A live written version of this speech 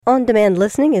On-demand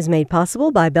listening is made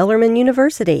possible by Bellarmine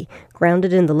University.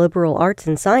 Grounded in the liberal arts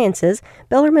and sciences,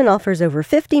 Bellarmine offers over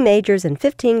 50 majors and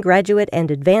 15 graduate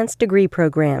and advanced degree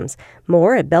programs.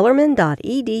 More at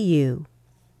bellarmine.edu.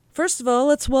 First of all,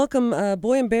 let's welcome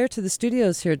Boy and Bear to the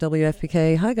studios here at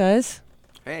WFPK. Hi, guys.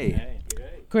 Hey.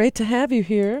 Great to have you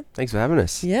here. Thanks for having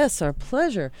us. Yes, our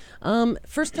pleasure.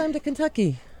 First time to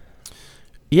Kentucky.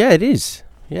 Yeah, it is.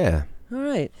 Yeah. All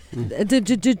right.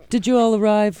 Did you all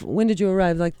arrive? When did you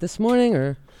arrive? Like this morning,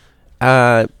 or?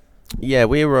 Yeah,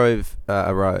 we arove.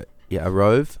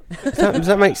 Arove. Does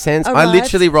that make sense? Arrived? I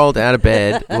literally rolled out of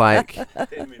bed like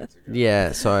 10 minutes ago.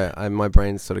 Yeah, so my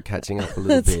brain's sort of catching up a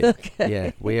little bit. Okay.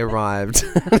 Yeah, we arrived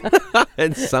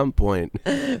at some point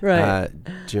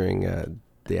during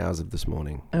the hours of this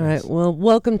morning. All right. Well,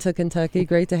 welcome to Kentucky.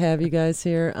 Great to have you guys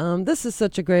here. This is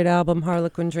such a great album,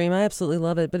 Harlequin Dream. I absolutely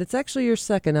love it. But it's actually your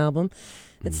second album.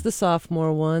 It's the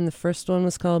sophomore one. The first one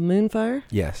was called Moonfire.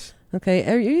 Yes.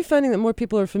 Okay. Are you finding that more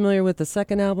people are familiar with the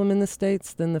second album in the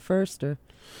States than the first? Or?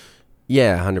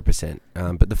 Yeah, 100%.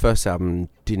 But the first album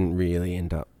didn't really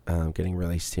end up getting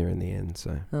released here in the end,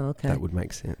 so that would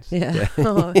make sense. Yeah.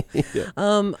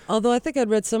 Although I think I'd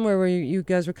read somewhere where you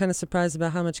guys were kind of surprised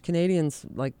about how much Canadians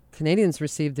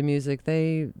received the music.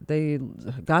 They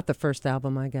got the first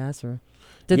album, I guess, or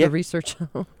did the research.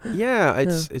 Yeah,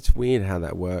 it's weird how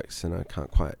that works, and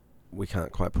we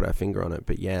can't quite put our finger on it.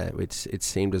 But yeah, it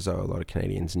seemed as though a lot of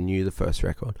Canadians knew the first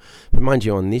record. But mind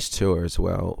you, on this tour as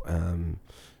well,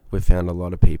 we've found a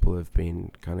lot of people have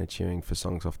been kind of cheering for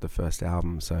songs off the first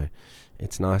album. So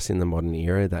it's nice in the modern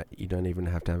era that you don't even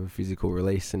have to have a physical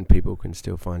release and people can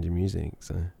still find your music.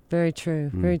 So very true,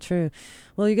 very true.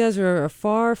 Well, you guys are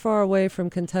far, far away from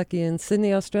Kentucky and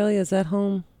Sydney, Australia. Is that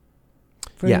home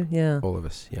for you? Yeah, all of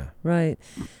us. Yeah, right.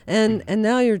 And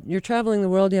now you're traveling the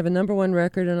world. You have a #1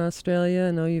 record in Australia.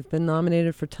 I know you've been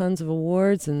nominated for tons of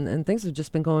awards, and things have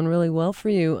just been going really well for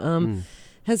you.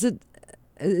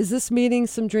 Is this meeting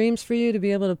some dreams for you to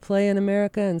be able to play in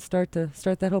America and start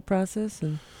that whole process?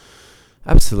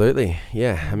 Absolutely,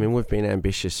 yeah. I mean, we've been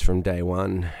ambitious from day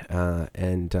one,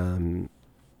 and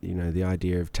the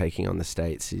idea of taking on the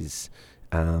States is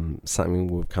something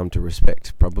we've come to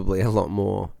respect probably a lot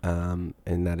more,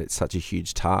 in that it's such a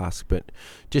huge task. But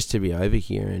just to be over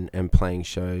here and playing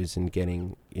shows and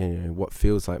getting what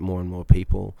feels like more and more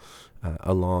people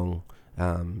along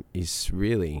is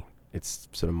really. It's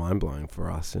sort of mind-blowing for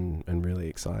us and really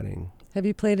exciting. Have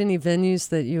you played any venues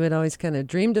that you had always kind of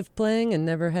dreamed of playing and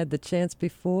never had the chance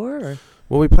before? Or?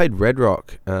 Well, we played Red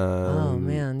Rock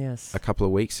yes. a couple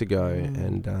of weeks ago,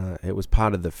 and it was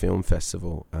part of the film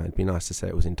festival. It'd be nice to say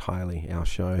it was entirely our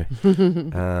show.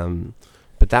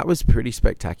 But that was pretty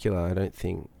spectacular. I don't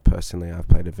think, personally, I've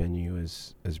played a venue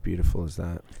as beautiful as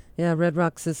that. Yeah, Red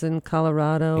Rocks is in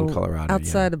Colorado. In Colorado,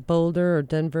 outside of Boulder or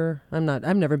Denver.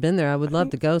 I've never been there. I would love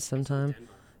to go sometime.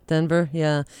 Denver,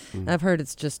 yeah. I've heard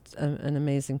it's just an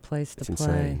amazing place to play.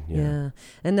 Insane, yeah.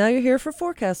 And now you're here for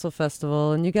Forecastle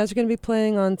Festival, and you guys are going to be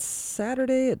playing on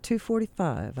Saturday at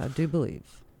 2:45, I do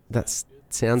believe.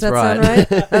 Sounds Does that right.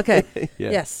 sound right? Okay.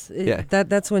 Yeah. Yes. Yeah.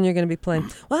 That's when you're going to be playing.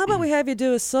 Well, how about we have you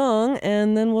do a song,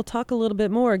 and then we'll talk a little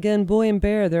bit more. Again, Boy and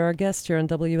Bear, they're our guests here on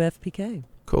WFPK.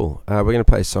 Cool. We're going to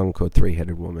play a song called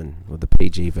Three-Headed Woman, with the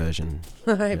PG version.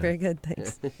 All right, very good.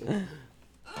 Thanks.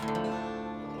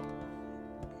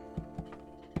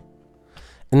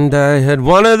 And I had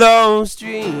one of those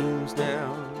dreams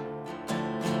now.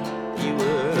 You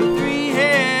were a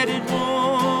three-headed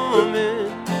woman.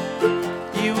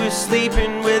 You were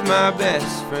sleeping with my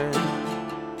best friend.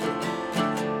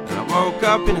 And I woke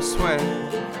up in a sweat.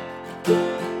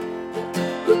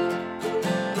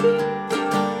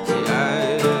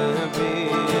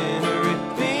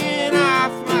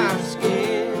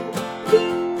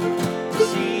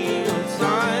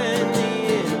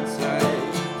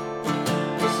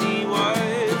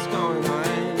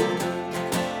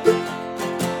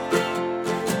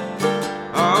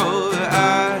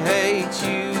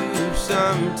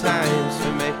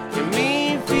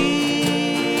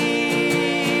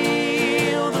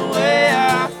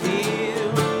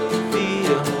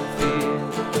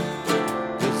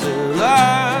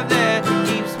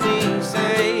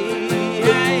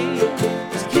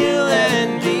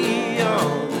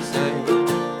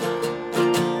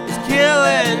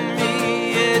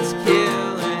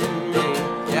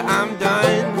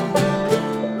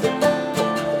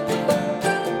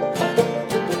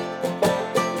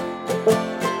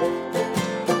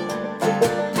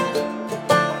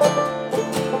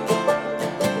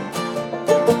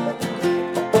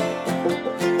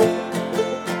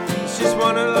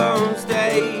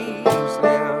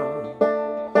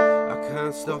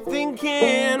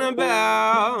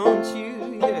 want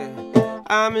you, yeah.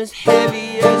 I'm as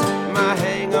heavy as my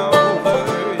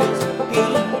hangover is heat,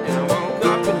 and I woke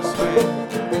up in a sweat.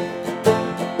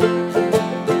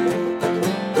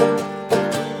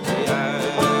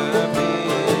 I've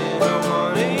been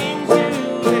wanting to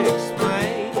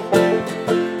explain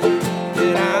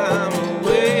that I'm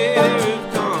aware of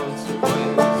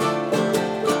consequence.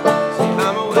 See,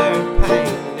 I'm aware of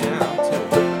pain now too.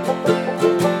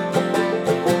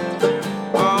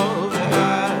 Oh, but I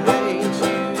hate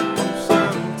you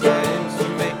sometimes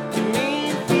for making me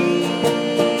feel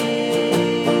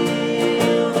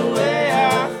the way I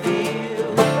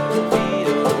feel.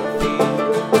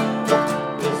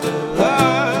 It's the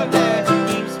love that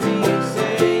keeps me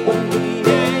sane,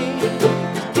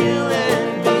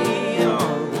 killing me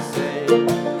all the same.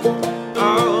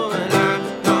 Oh, and I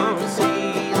don't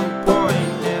see the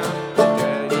point now,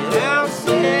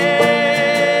 dragging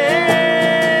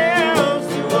ourselves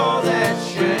through all that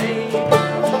shame,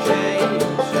 shame,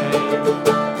 shame.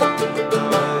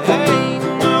 I ain't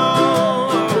no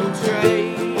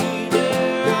traitor,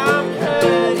 I'm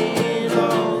hurting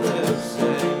all the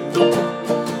same.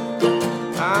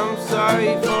 I'm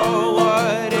sorry for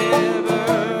whatever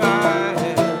I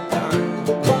have done.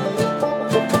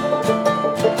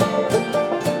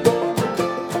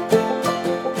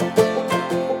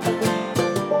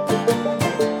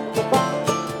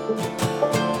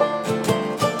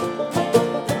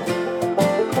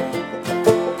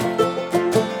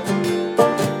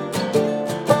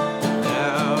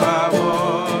 Now I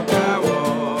walk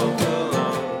alone.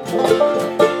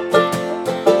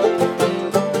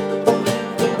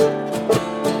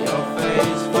 Your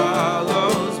face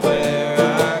follows where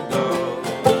I go,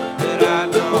 but I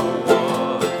don't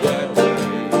walk that way.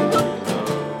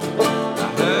 I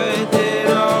heard that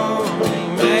only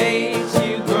makes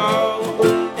you grow.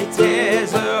 It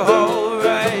tears a hole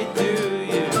right through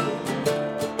you,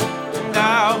 and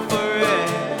I'll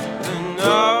forever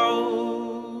know.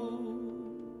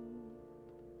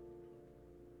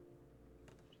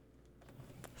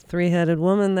 Three-Headed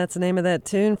Woman, that's the name of that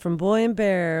tune from Boy and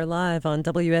Bear, live on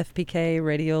WFPK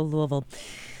Radio Louisville.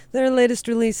 Their latest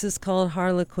release is called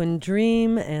Harlequin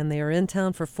Dream, and they are in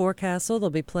town for Forecastle. They'll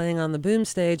be playing on the Boom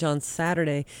Stage on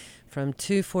Saturday from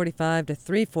 2:45 to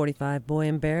 3:45, Boy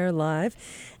and Bear live.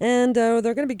 And they're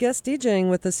going to be guest DJing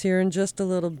with us here in just a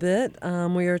little bit.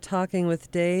 We are talking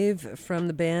with Dave from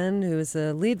the band, who is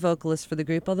a lead vocalist for the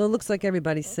group, although it looks like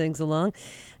everybody sings along.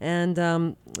 And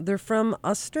they're from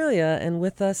Australia and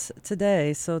with us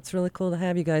today, so it's really cool to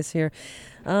have you guys here.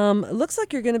 It looks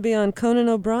like you're going to be on Conan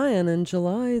O'Brien in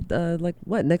July,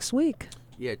 next week?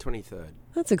 Yeah, 23rd.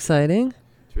 That's exciting.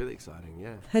 It's really exciting,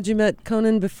 yeah. Had you met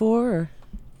Conan before? Or?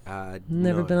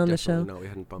 Never No, been on the definitely show? No, we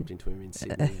hadn't bumped into him in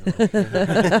Sydney.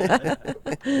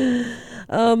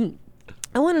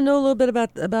 I want to know a little bit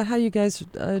about how you guys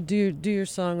do your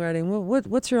songwriting.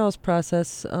 What's your all's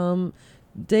process?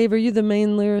 Dave, are you the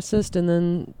main lyricist and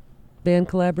then band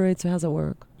collaborates, or how's it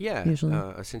work? Yeah, usually?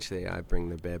 Essentially I bring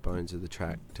the bare bones of the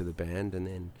track to the band, and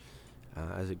then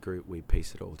as a group we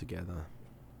piece it all together.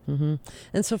 Mm-hmm.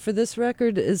 And so for this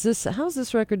record, how's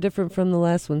this record different from the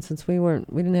last one, since we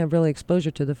didn't have really exposure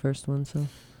to the first one? So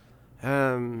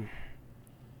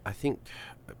I think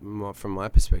from my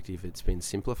perspective it's been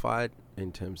simplified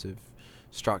in terms of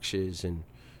structures, and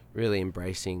really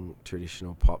embracing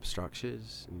traditional pop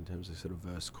structures in terms of sort of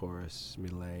verse, chorus,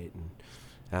 middle eight, and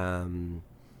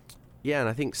and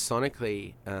I think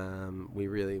sonically we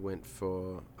really went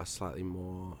for a slightly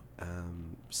more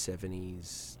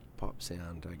 70s pop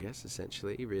sound, I guess,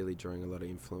 essentially, really drawing a lot of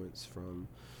influence from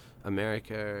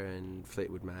America and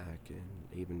Fleetwood Mac, and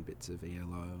even bits of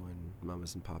ELO and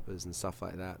Mamas and Papas and stuff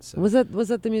like that. So was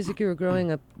that the music you were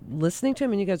growing up listening to? I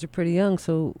mean, you guys are pretty young,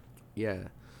 so yeah,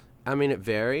 I mean, it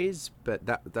varies, but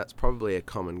that's probably a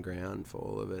common ground for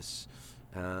all of us.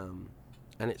 And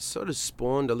it sort of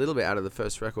spawned a little bit out of the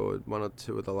first record. One or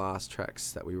two of the last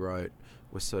tracks that we wrote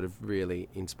were sort of really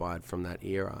inspired from that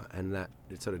era, and that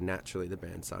it sort of naturally the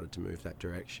band started to move that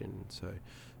direction. So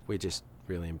we just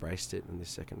really embraced it in this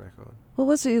second record. what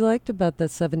was it you liked about that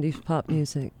 70s pop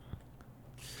music?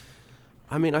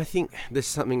 I mean, I think there's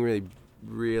something really,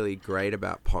 really great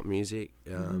about pop music.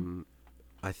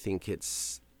 I think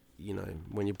it's,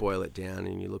 when you boil it down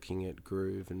and you're looking at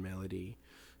groove and melody,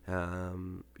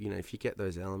 if you get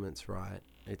those elements right,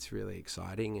 it's really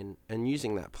exciting, and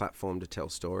using that platform to tell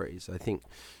stories. I think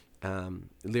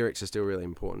lyrics are still really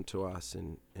important to us,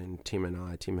 and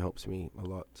Tim helps me a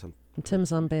lot.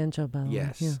 Tim's on banjo, by the way.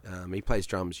 Yes, Yeah. he plays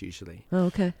drums usually. Oh,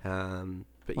 okay.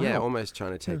 But Wow. yeah, almost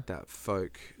trying to take that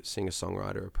folk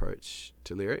singer-songwriter approach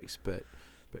to lyrics, but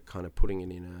but kind of putting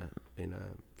it in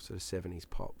a sort of 70s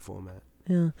pop format.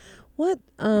 Yeah. What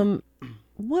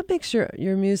makes your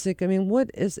music? I mean, what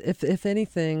is, if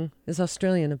anything, is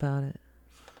Australian about it?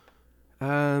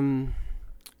 I'm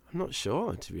not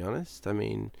sure, to be honest. I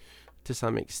mean, to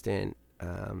some extent,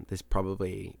 there's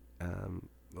probably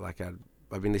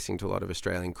I've been listening to a lot of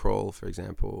Australian Crawl, for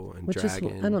example, and Which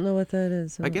Dragon. is, I don't know what that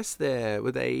is. I guess they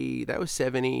were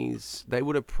 70s. They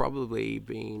would have probably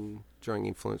been drawing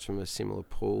influence from a similar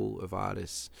pool of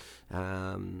artists.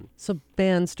 So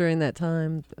bands during that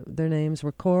time, their names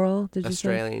were Coral, did you say?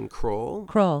 Australian Crawl.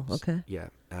 Crawl, okay. Yeah,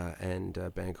 and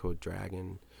a band called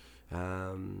Dragon.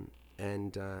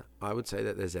 And I would say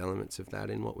that there's elements of that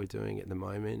in what we're doing at the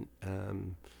moment.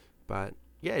 But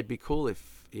yeah, it'd be cool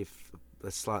if a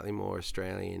slightly more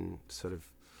Australian sort of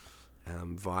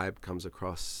vibe comes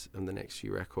across in the next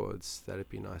few records. That'd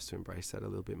be nice to embrace that a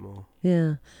little bit more.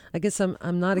 Yeah, I guess I'm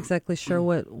not exactly sure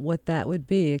what that would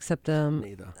be, except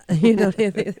Neither. You don't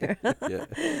either. Yeah.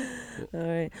 All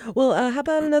right. Well, how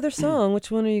about another song?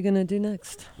 Which one are you gonna do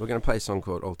next? We're gonna play a song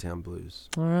called Old Town Blues.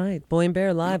 All right, Boy and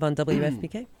Bear live on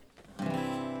WFPK.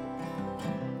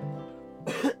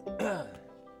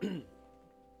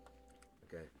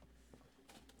 Okay.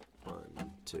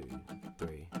 1, 2,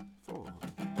 3, 4.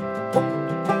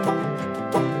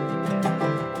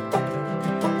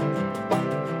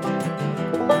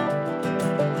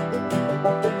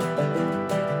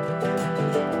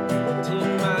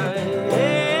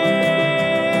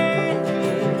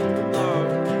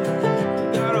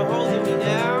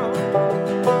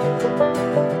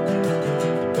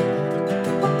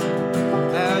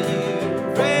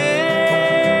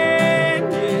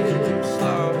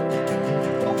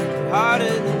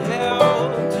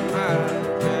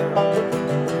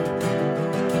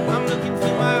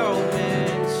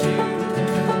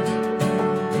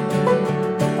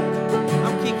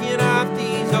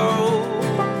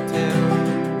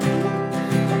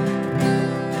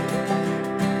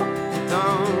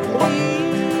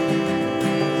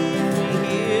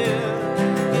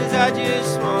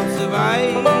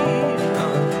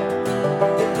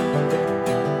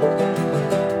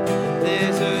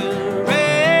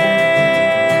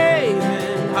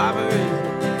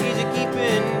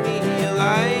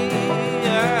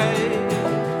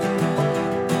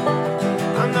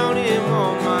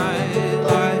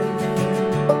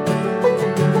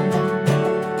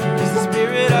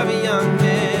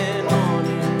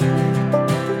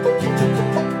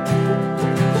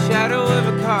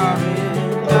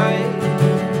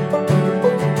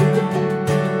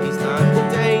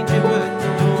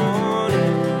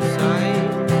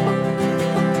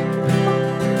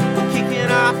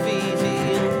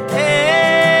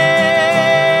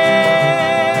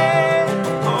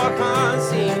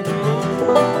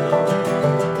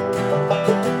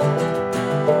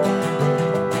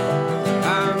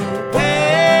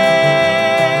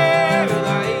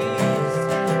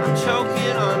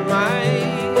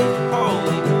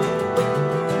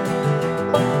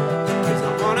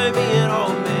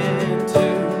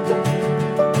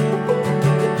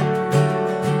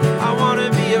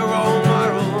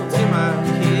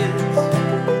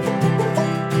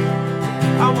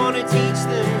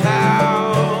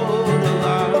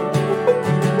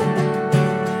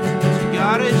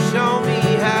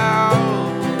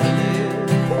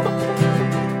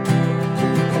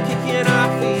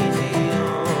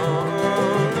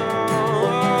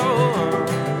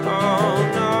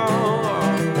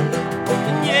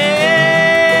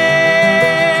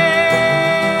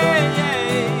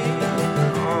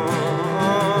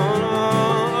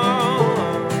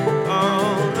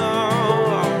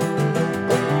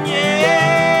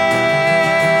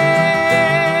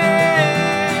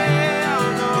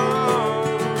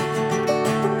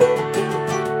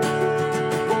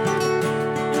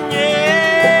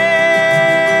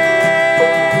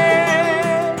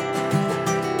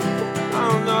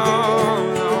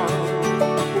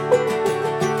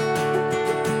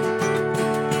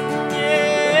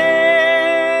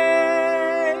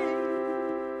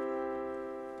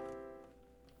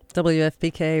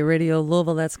 WFPK Radio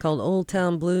Louisville. That's called Old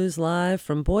Town Blues, live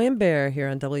from Boy and Bear here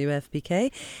on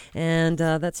WFPK. And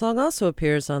that song also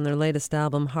appears on their latest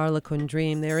album, Harlequin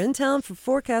Dream. They're in town for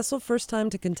Forecastle, first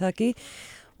time to Kentucky.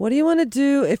 What do you want to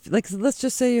do if, let's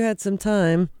just say you had some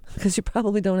time, because you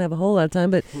probably don't have a whole lot of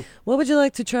time, but what would you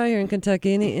like to try here in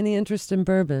Kentucky? Any interest in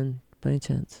bourbon, by any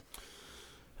chance?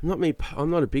 I'm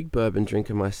not a big bourbon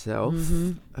drinker myself.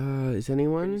 Mm-hmm. Is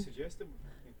anyone?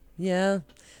 Yeah.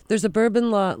 There's a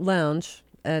bourbon lounge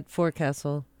at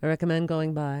Forecastle. I recommend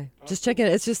going by. Just check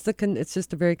it. It's just it's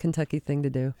just a very Kentucky thing to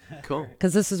do. Cool.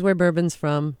 Because this is where bourbon's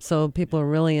from, so people are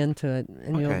really into it,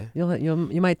 and Okay.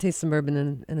 you might taste some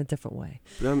bourbon in a different way.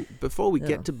 Before we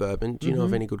get to bourbon, do you know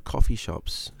of any good coffee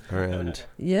shops around?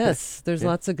 Yes, there's Yeah.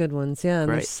 lots of good ones. Yeah, and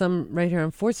Great. there's some right here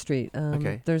on 4th Street.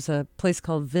 Okay. There's a place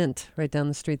called Vint right down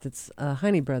the street that's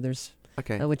Heine Brothers,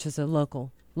 Okay. which is a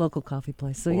local coffee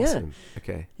place. So Awesome.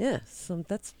 Okay. so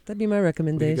that'd be my We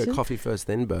recommendation. could go coffee first,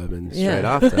 then bourbon straight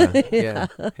Yeah. after. Yeah.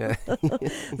 Yeah.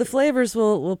 The flavors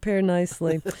will pair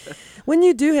nicely. When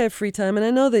you do have free time, and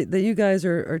I know that you guys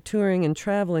are touring and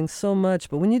traveling so much,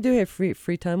 but when you do have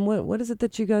free time, what is it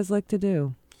that you guys like to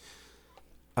do?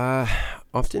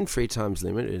 Often free time's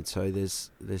limited, so there's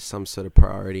some sort of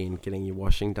priority in getting your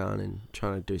washing done and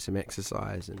trying to do some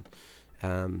exercise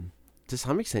and to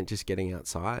some extent just getting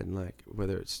outside, like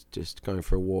whether it's just going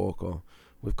for a walk or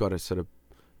we've got a sort of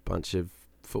bunch of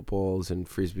footballs and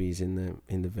frisbees in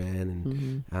the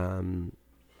van, and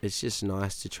it's just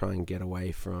nice to try and get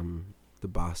away from the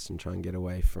bus and try and get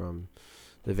away from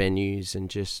the venues and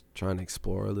just try and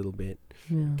explore a little bit.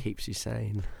 Yeah. Keeps you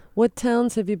sane. What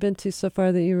towns have you been to so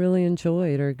far that you really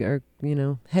enjoyed, or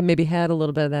had maybe had a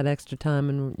little bit of that extra time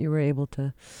and you were able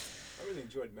to? I really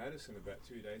enjoyed Madison about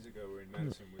 2 days ago. We're in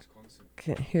Madison, Wisconsin.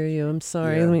 Can't hear you. I'm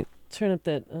sorry. Yeah. Let me turn up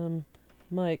that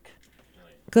mic.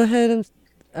 Go ahead.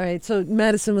 All right. So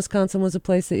Madison, Wisconsin was a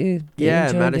place that you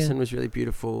enjoyed, Madison was really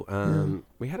beautiful.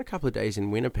 We had a couple of days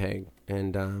in Winnipeg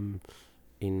and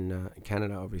in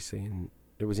Canada, obviously, and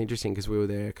it was interesting because we were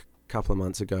there a couple of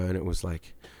months ago, and it was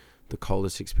like the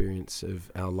coldest experience of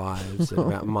our lives at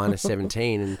about minus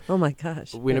 17. And oh my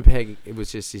gosh. Winnipeg, it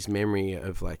was just this memory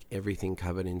of like everything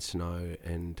covered in snow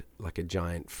and like a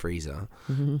giant freezer.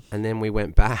 And then we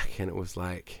went back and it was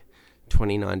like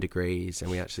 29 degrees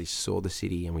and we actually saw the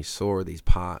city and we saw all these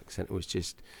parks, and it was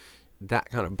just, that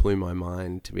kind of blew my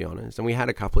mind, to be honest. And we had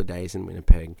a couple of days in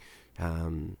Winnipeg,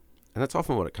 and that's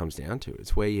often what it comes down to.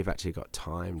 It's where you've actually got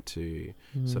time to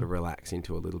sort of relax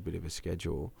into a little bit of a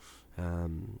schedule.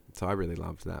 So I really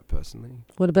loved that personally.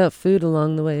 What about food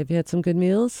along the way? Have you had some good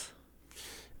meals?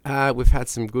 We've had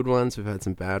some good ones. We've had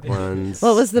some bad ones.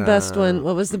 What was the best one?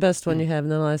 What was the best one you have?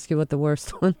 And then I'll ask you what the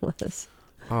worst one was.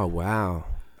 Oh, wow.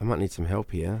 I might need some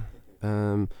help here.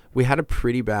 We had a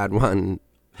pretty bad one,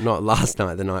 not last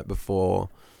night, the night before,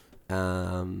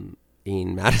 in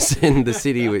Madison, the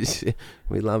city, which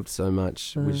we loved so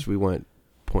much, which we won't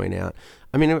point out.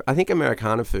 I mean, I think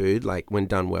Americana food, like when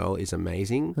done well, is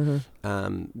amazing.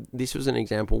 This was an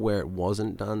example where it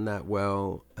wasn't done that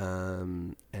well,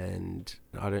 and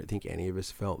I don't think any of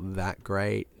us felt that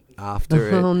great after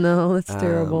it. Oh no, that's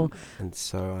terrible. And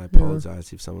so I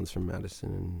apologize if someone's from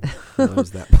Madison and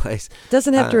knows that place.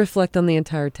 Doesn't have to reflect on the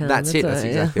entire town. That's it. That's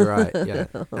exactly right. Yeah.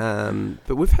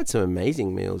 But we've had some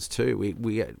amazing meals too.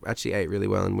 We actually ate really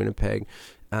well in Winnipeg.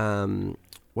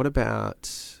 What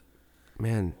about,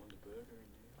 man?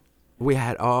 We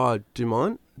had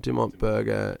Dumont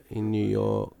Burger in New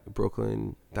York,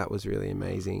 Brooklyn. That was really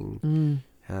amazing.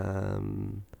 The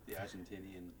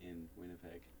Argentinian in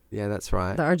Winnipeg. Yeah, that's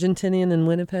right. The Argentinian in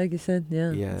Winnipeg, you said?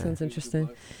 Yeah. Yeah. That sounds interesting.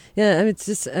 Yeah, I mean, it's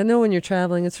just, I know when you're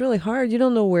traveling, it's really hard. You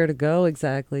don't know where to go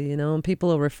exactly, and people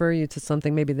will refer you to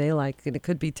something maybe they like, and it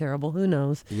could be terrible. Who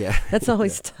knows? Yeah. That's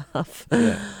always tough.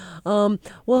 Yeah. Well,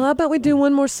 how about we do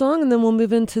one more song, and then we'll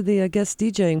move into the guest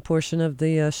DJing portion of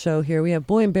the show here. We have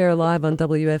Boy and Bear live on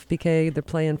WFPK. They're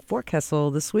playing Forecastle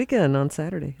this weekend on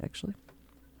Saturday, actually.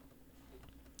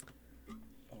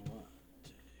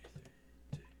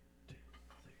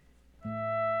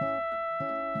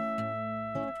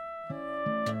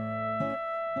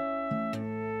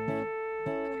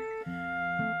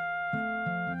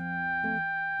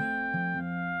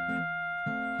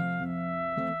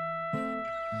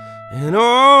 And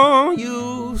all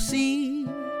you see,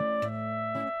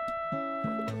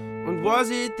 what was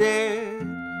it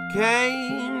that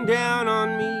came down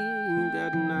on me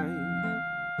that night?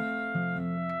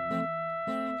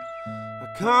 A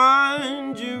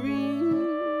conjuring.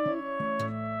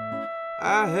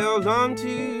 I held on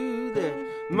to that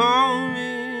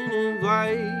moment of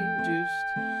light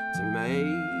just to make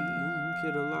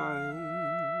it alive.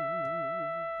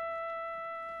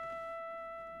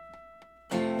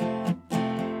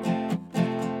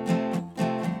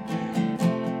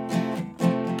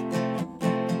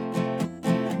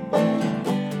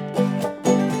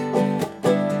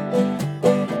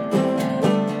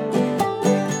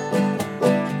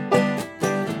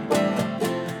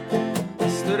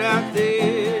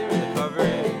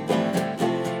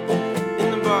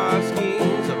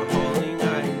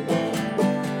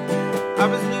 I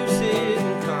was lucid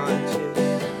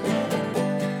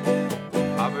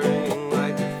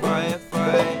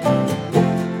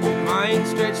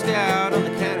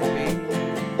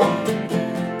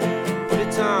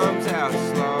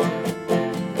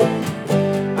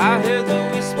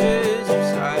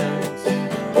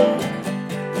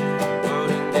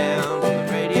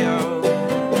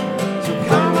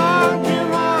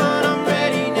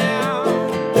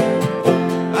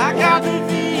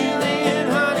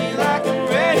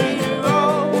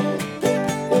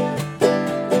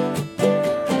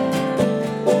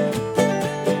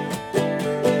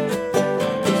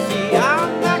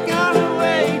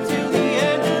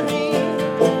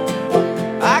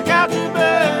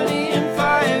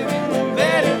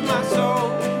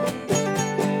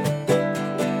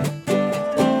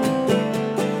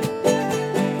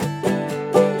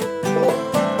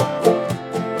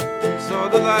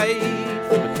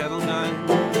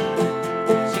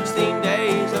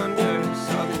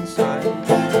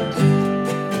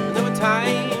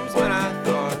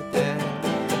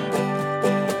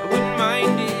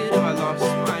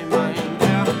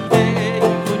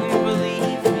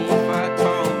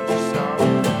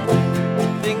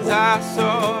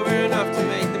over enough to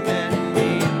make the man in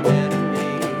me a better me.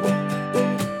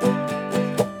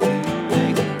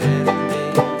 Make a better me.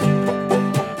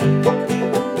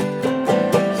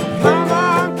 So come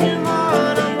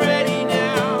on, I'm ready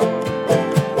now.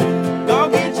 Go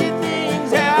get your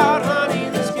things out, honey,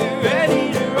 let's get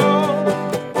ready to roll.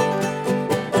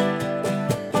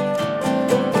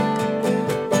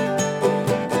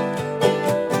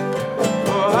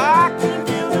 Oh, I can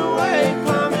feel the wave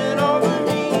coming over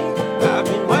me. I've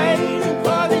been waiting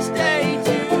for this day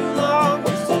too long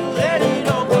just to let it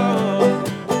all go.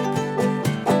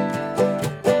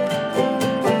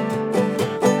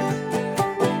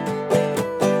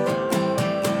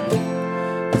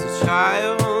 As a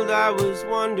child, I was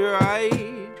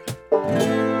wonder-eyed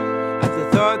at the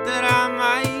thought that I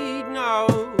might know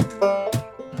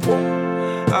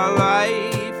our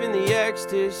life in the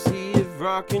ecstasy of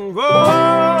rock and roll.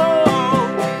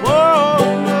 Whoa,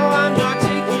 no, I'm not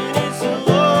taking it so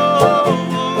low.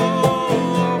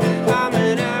 I'm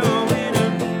an arrow in a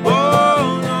bow.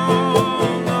 No,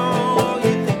 no,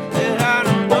 you think that I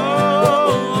don't know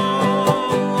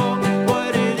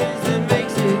what it is that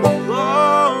makes it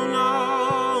glow. No,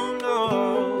 no.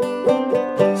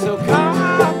 So come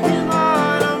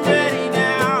on, I'm ready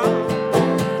now.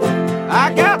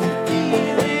 I got the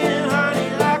feeling, honey,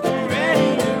 like I'm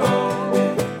ready to go.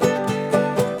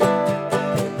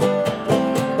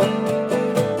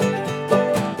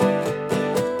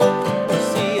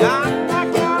 See, I'm not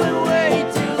gonna wait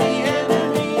till the end of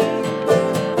me.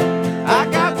 I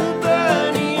got the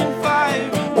burning fire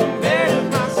in the bed of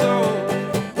my soul.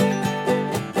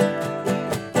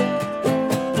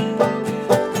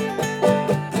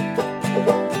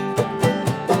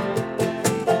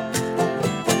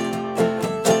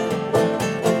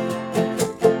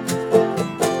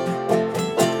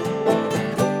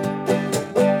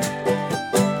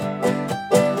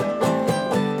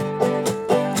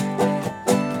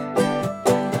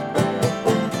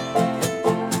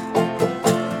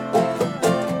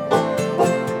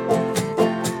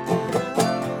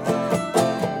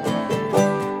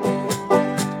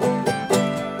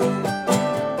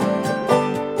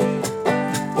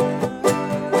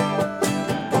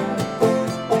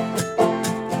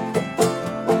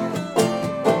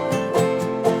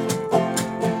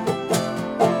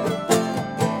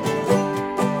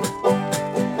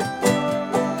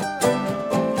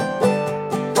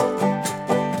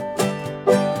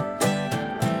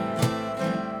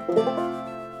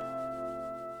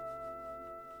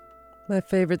 My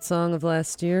favorite song of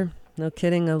last year. No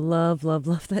kidding. I love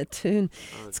that tune.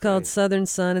 It's called Southern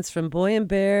Sun. It's from Boy and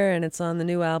Bear, and it's on the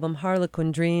new album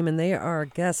Harlequin Dream, and they are our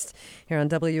guests here on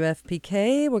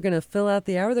WFPK. We're going to fill out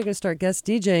the hour. They're going to start guest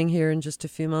DJing here in just a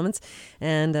few moments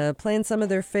and playing some of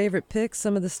their favorite picks,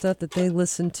 some of the stuff that they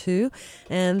listen to.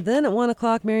 And then at 1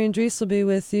 o'clock, Marion Dries will be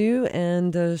with you,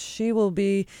 and she will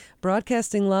be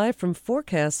broadcasting live from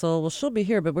Forecastle. Well, she'll be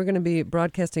here, but we're going to be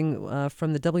broadcasting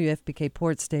from the WFPK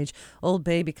port stage. Old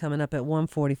Baby coming up at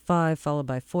 1:45, followed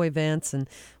by Foy Vance and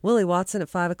Willie Watson at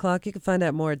 5 o'clock. You can find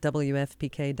out more at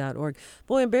WFPK.org.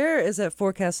 Boy and Bear is at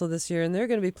Forecastle this year, and they're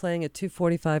going to be playing at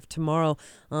 2:45 tomorrow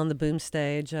on the Boom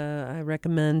stage. I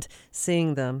recommend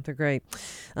seeing them. They're great.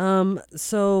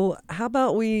 So how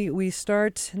about we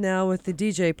start now with the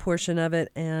DJ portion of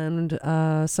it, and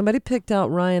somebody picked out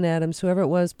Ryan Adams, whoever it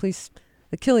was, please.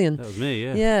 Killian. That was me,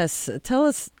 yeah. Yes. Tell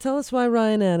us why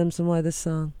Ryan Adams and why this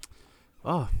song.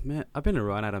 Oh, man, I've been a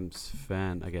Ryan Adams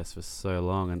fan, I guess, for so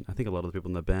long, and I think a lot of the people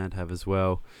in the band have as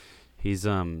well. He's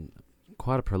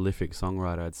quite a prolific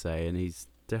songwriter, I'd say, and he's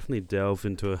definitely delved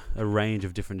into a range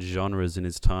of different genres in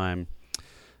his time.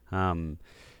 The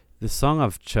song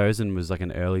I've chosen was like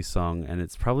an early song, and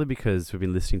it's probably because we've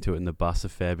been listening to it in the bus a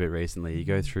fair bit recently. You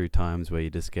go through times where you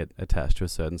just get attached to a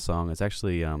certain song. It's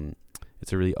actually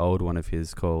it's a really old one of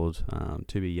his called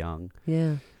To Be Young.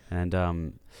 Yeah.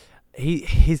 And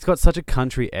he's got such a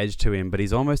country edge to him, but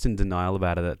he's almost in denial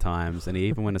about it at times. And he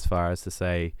even went as far as to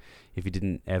say if he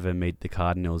didn't ever meet the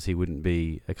Cardinals, he wouldn't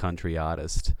be a country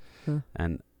artist.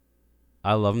 And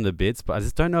I love him to bits, but I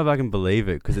just don't know if I can believe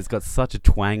it because it's got such a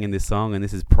twang in this song, and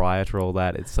this is prior to all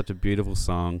that. It's such a beautiful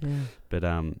song. Yeah. But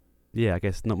yeah, I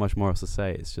guess not much more else to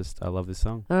say. It's just I love this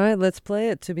song. All right, let's play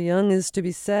it. To be young is to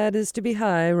be sad is to be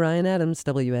high. Ryan Adams,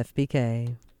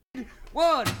 WFPK.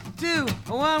 1, 2,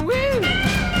 1, woo!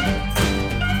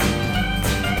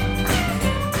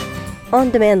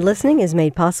 On-demand listening is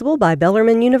made possible by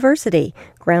Bellarmine University.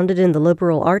 Grounded in the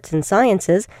liberal arts and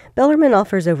sciences, Bellarmine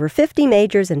offers over 50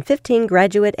 majors and 15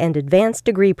 graduate and advanced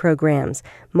degree programs.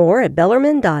 More at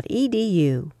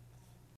bellarmine.edu.